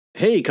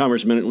Hey,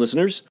 e-commerce Minute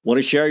listeners. Want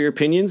to share your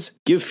opinions,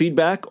 give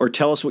feedback, or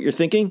tell us what you're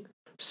thinking?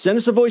 Send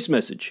us a voice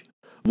message.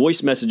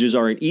 Voice messages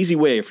are an easy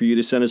way for you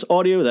to send us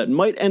audio that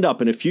might end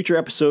up in a future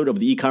episode of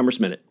the e-commerce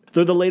Minute.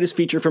 They're the latest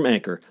feature from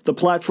Anchor, the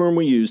platform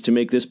we use to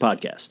make this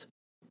podcast.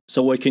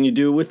 So what can you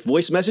do with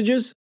voice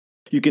messages?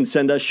 You can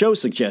send us show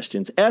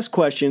suggestions, ask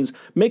questions,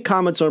 make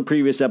comments on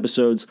previous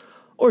episodes,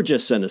 or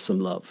just send us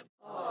some love.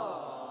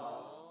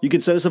 You can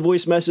send us a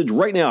voice message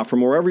right now from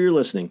wherever you're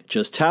listening.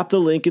 Just tap the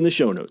link in the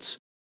show notes.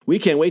 We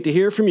can't wait to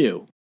hear from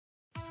you.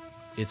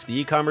 It's the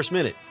e-commerce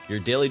Minute, your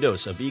daily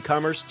dose of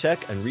e-commerce,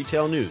 tech, and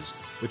retail news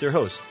with your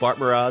hosts, Bart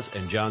Mraz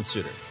and John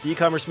Suter. The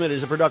e-commerce Minute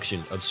is a production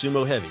of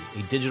Sumo Heavy,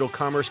 a digital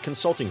commerce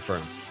consulting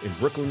firm in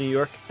Brooklyn, New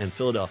York, and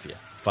Philadelphia.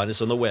 Find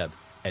us on the web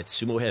at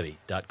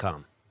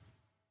sumoheavy.com.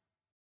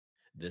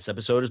 This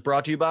episode is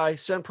brought to you by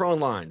SendPro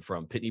Online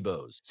from Pitney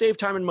Bowes. Save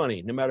time and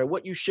money no matter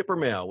what you ship or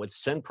mail with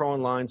SendPro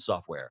Online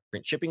software.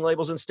 Print shipping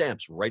labels and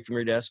stamps right from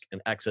your desk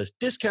and access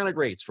discounted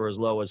rates for as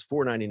low as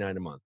 $4.99 a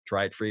month.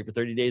 Try it free for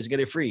 30 days and get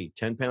a free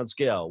 10-pound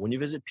scale when you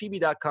visit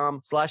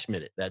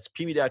pb.com/minute. That's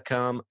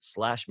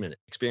pb.com/minute.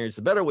 Experience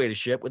the better way to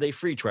ship with a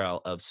free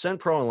trial of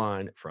SendPro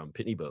Online from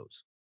Pitney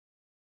Bowes.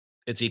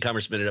 It's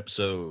e-commerce Minute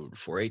episode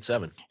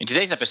 487. In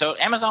today's episode,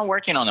 Amazon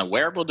working on a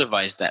wearable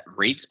device that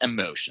rates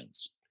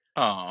emotions.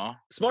 Aww.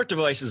 Smart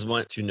devices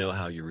want to know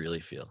how you really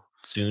feel.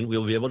 Soon, we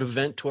will be able to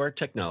vent to our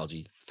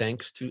technology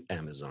thanks to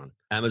Amazon.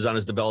 Amazon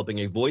is developing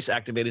a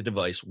voice-activated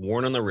device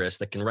worn on the wrist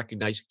that can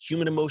recognize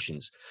human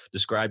emotions,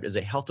 described as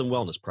a health and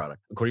wellness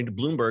product. According to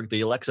Bloomberg,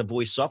 the Alexa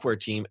voice software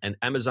team and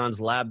Amazon's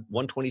Lab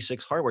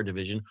 126 hardware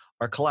division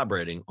are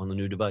collaborating on the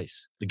new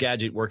device. The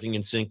gadget, working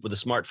in sync with a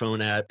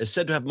smartphone app, is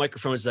said to have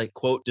microphones that,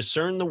 quote,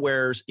 discern the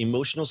wearer's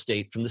emotional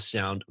state from the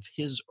sound of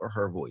his or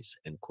her voice,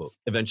 end quote.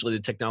 Eventually,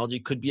 the technology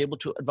could be able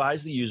to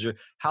advise the user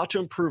how to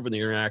improve in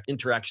the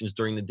interactions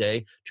during the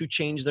day to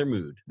change their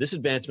mood. This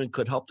advancement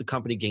could help the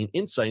company gain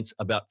insights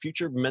about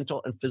future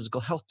mental and physical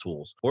health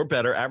tools or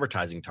better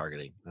advertising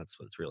targeting. That's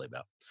what it's really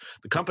about.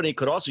 The company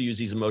could also use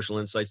these emotional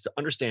insights to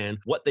understand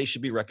what they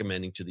should be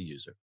recommending to the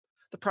user.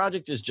 The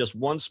project is just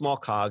one small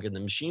cog in the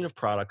machine of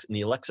products in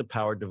the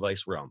Alexa-powered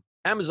device realm.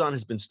 Amazon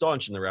has been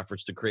staunch in their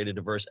efforts to create a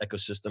diverse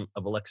ecosystem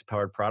of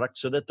Alexa-powered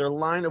products so that their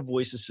line of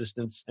voice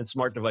assistants and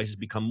smart devices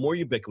become more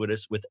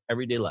ubiquitous with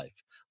everyday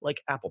life,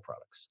 like Apple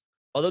products.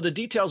 Although the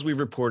details we've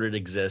reported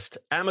exist,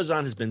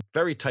 Amazon has been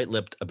very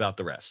tight-lipped about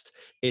the rest.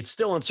 It's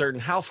still uncertain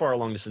how far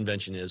along this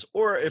invention is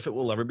or if it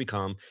will ever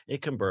become a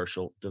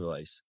commercial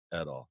device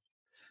at all.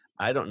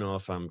 I don't know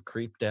if I'm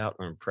creeped out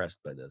or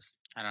impressed by this.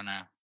 I don't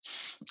know.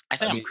 I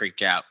think I'm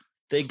creeped out.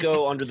 They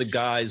go under the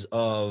guise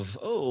of,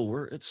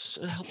 it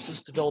helps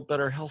us develop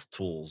better health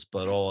tools,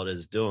 but all it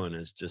is doing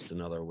is just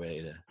another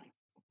way to.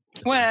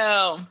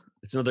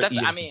 It's another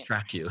to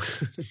track you.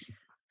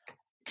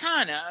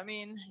 Kind of. I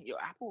mean, your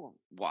Apple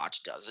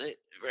Watch does it,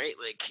 right?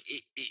 Like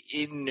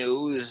it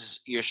knows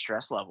your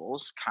stress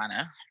levels, kind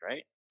of,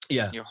 right?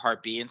 Yeah. Your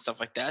heartbeat and stuff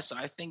like that. So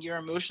I think your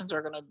emotions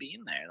are gonna be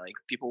in there. Like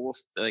people will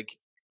I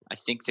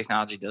think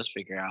technology does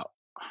figure out,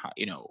 how,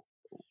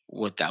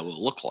 what that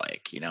will look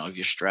like. If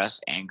you're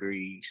stressed,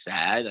 angry,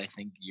 sad, I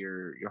think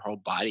your whole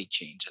body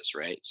changes,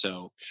 right?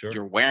 So sure.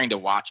 You're wearing the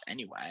watch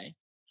anyway.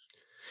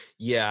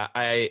 Yeah,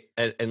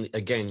 and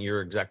again,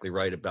 you're exactly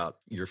right about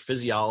your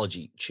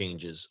physiology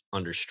changes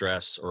under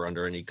stress or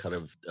under any kind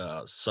of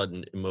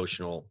sudden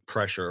emotional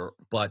pressure.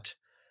 But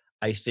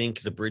I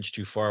think the bridge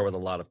too far with a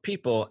lot of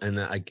people, and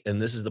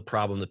this is the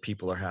problem that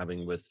people are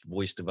having with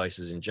voice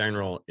devices in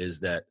general, is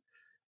that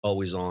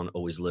always on,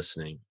 always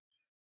listening.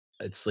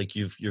 It's like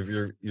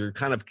your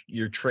kind of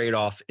your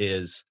trade-off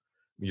is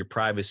your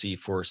privacy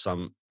for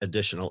some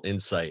additional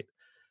insight.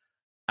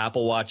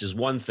 Apple Watch is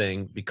one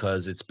thing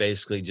because it's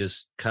basically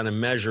just kind of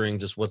measuring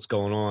just what's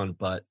going on,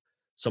 but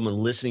someone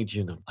listening to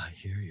you go, I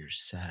hear you're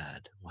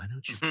sad. Why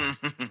don't you?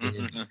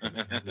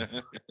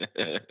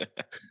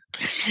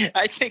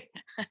 I think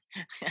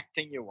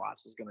your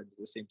watch is going to do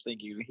the same thing.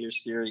 You hear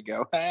Siri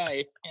go,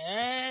 hey,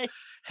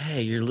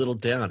 you're a little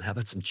down. How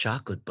about some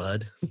chocolate,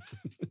 bud?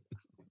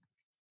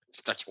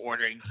 Start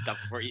ordering stuff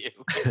for you.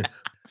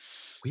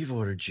 We've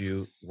ordered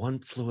you 1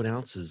 fluid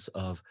ounces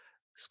of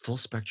full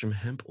spectrum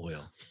hemp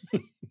oil. You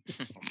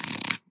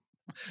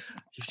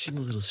seem a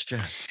little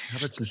stressed. How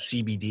about some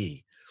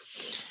CBD?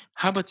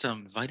 How about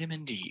some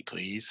vitamin D,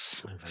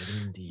 please?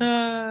 Vitamin D.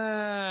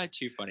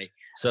 Too funny.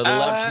 So the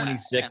Lab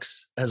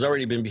 26 has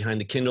already been behind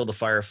the Kindle, the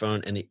Fire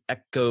Phone, and the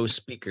Echo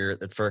speaker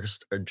that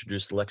first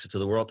introduced Alexa to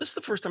the world. This is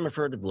the first time I've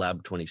heard of Lab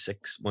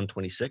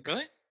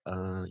 126.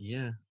 Really?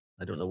 Yeah.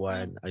 I don't know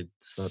why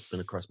it's not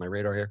been across my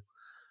radar here.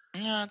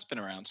 Yeah, it's been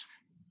around.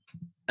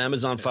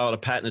 Amazon filed a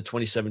patent in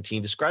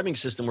 2017 describing a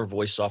system where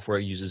voice software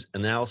uses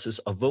analysis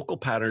of vocal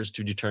patterns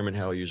to determine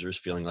how a user is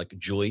feeling, like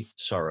joy,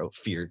 sorrow,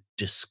 fear,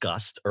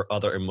 disgust, or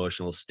other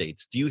emotional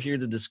states. Do you hear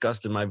the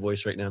disgust in my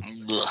voice right now?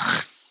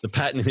 Ugh. The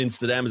patent hints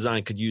that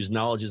Amazon could use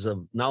knowledge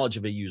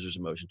of a user's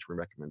emotion to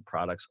recommend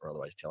products or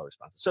otherwise tailor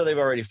responses. So they've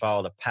already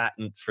filed a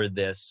patent for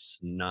this.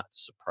 Not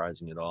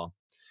surprising at all.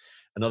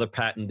 Another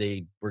patent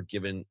they were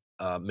given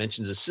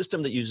mentions a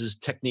system that uses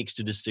techniques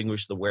to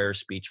distinguish the wearer's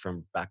speech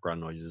from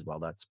background noises. Well,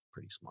 that's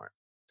pretty smart.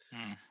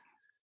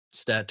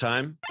 Stat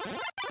time.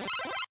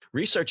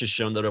 Research has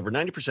shown that over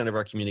 90% of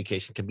our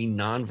communication can be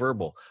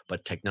nonverbal,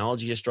 but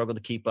technology has struggled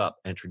to keep up,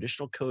 and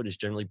traditional code is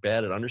generally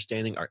bad at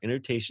understanding our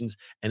annotations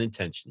and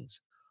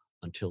intentions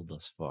until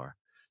thus far.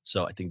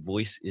 So I think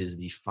voice is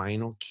the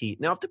final key.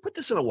 Now, if they put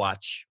this in a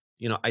watch,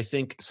 I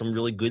think some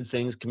really good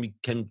things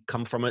can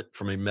come from it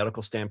from a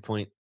medical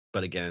standpoint.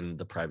 But again,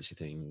 the privacy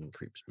thing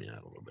creeps me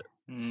out a little bit.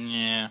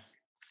 Yeah.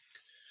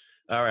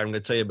 All right, I'm going to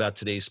tell you about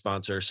today's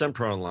sponsor,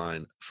 SendPro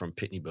Online from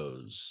Pitney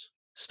Bowes.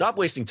 Stop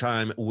wasting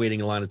time waiting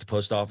in line at the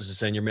post office to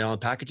send your mail and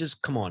packages.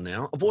 Come on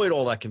now. Avoid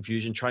all that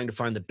confusion trying to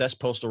find the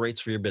best postal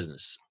rates for your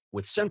business.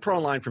 With SendPro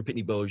Online from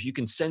Pitney Bowes, you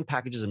can send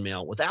packages and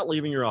mail without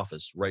leaving your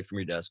office right from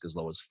your desk as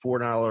low as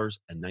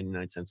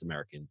 $4.99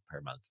 American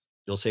per month.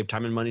 You'll save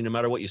time and money no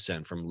matter what you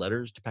send, from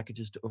letters to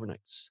packages to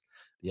overnights.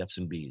 The F's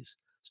and B's.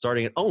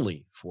 Starting at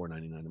only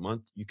 $4.99 a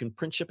month, you can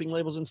print shipping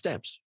labels and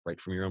stamps right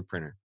from your own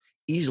printer.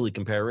 Easily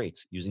compare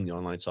rates using the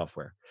online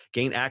software.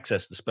 Gain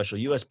access to special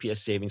USPS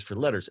savings for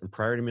letters and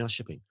priority mail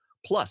shipping.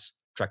 Plus,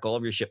 track all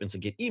of your shipments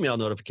and get email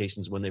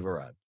notifications when they've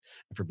arrived.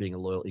 And for being a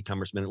loyal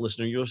e-commerce minute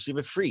listener, you'll receive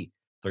a free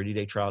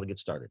 30-day trial to get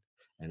started.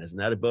 And as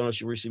an added bonus,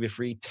 you'll receive a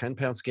free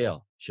 10-pound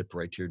scale shipped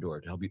right to your door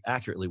to help you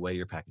accurately weigh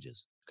your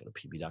packages. Go to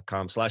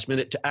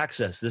pb.com/minute to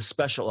access this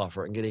special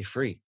offer and get a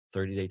free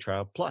 30-day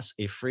trial plus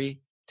a free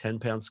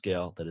 10-pound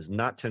scale that is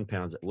not 10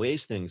 pounds, that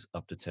weighs things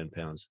up to 10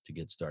 pounds to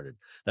get started.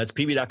 That's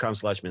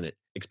pb.com/minute.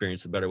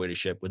 Experience the better way to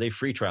ship with a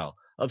free trial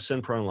of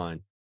SendPro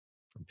Online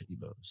from Pitney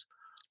Bowes.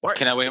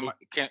 Can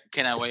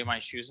I weigh my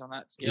shoes on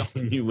that scale?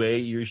 You weigh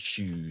your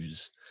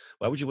shoes.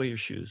 Why would you weigh your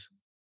shoes?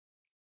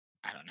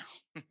 I don't know.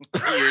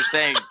 You're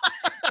saying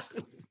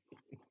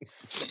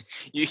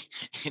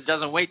it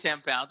doesn't weigh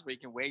 10 pounds, but you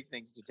can weigh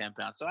things to 10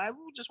 pounds. So I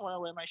just want to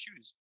weigh my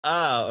shoes.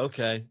 Ah,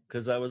 okay.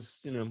 Because I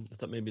was, I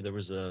thought maybe there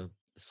was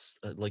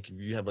like if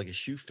you have like a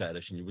shoe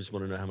fetish and you just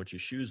want to know how much your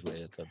shoes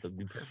weigh, I thought that'd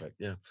be perfect.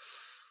 Yeah.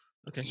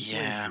 Okay.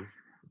 Yeah.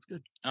 That's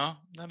good. Oh,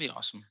 that'd be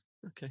awesome.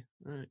 Okay.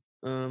 All right.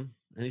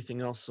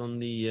 Anything else on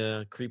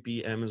the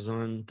creepy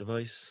Amazon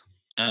device?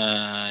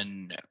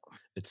 No.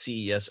 At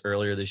CES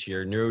earlier this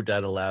year,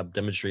 Neurodata Lab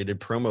demonstrated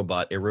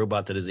PromoBot, a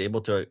robot that is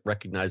able to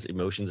recognize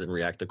emotions and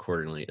react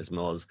accordingly, as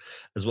well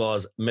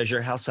as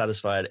measure how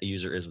satisfied a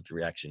user is with the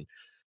reaction.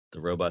 The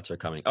robots are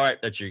coming. All right,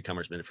 that's your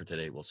e-commerce minute for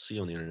today. We'll see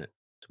you on the internet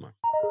tomorrow.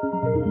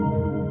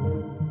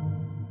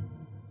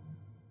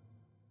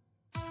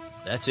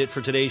 That's it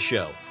for today's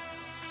show.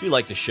 If you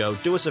like the show,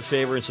 do us a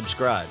favor and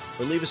subscribe,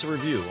 or leave us a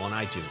review on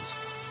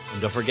iTunes.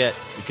 And don't forget,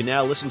 you can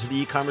now listen to the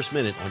e-commerce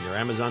minute on your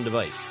Amazon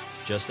device.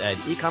 Just add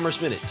e-commerce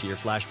minute to your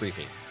flash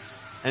briefing.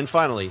 And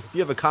finally, if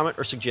you have a comment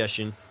or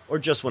suggestion, or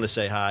just want to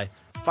say hi,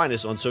 find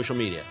us on social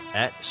media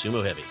at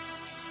Sumo Heavy.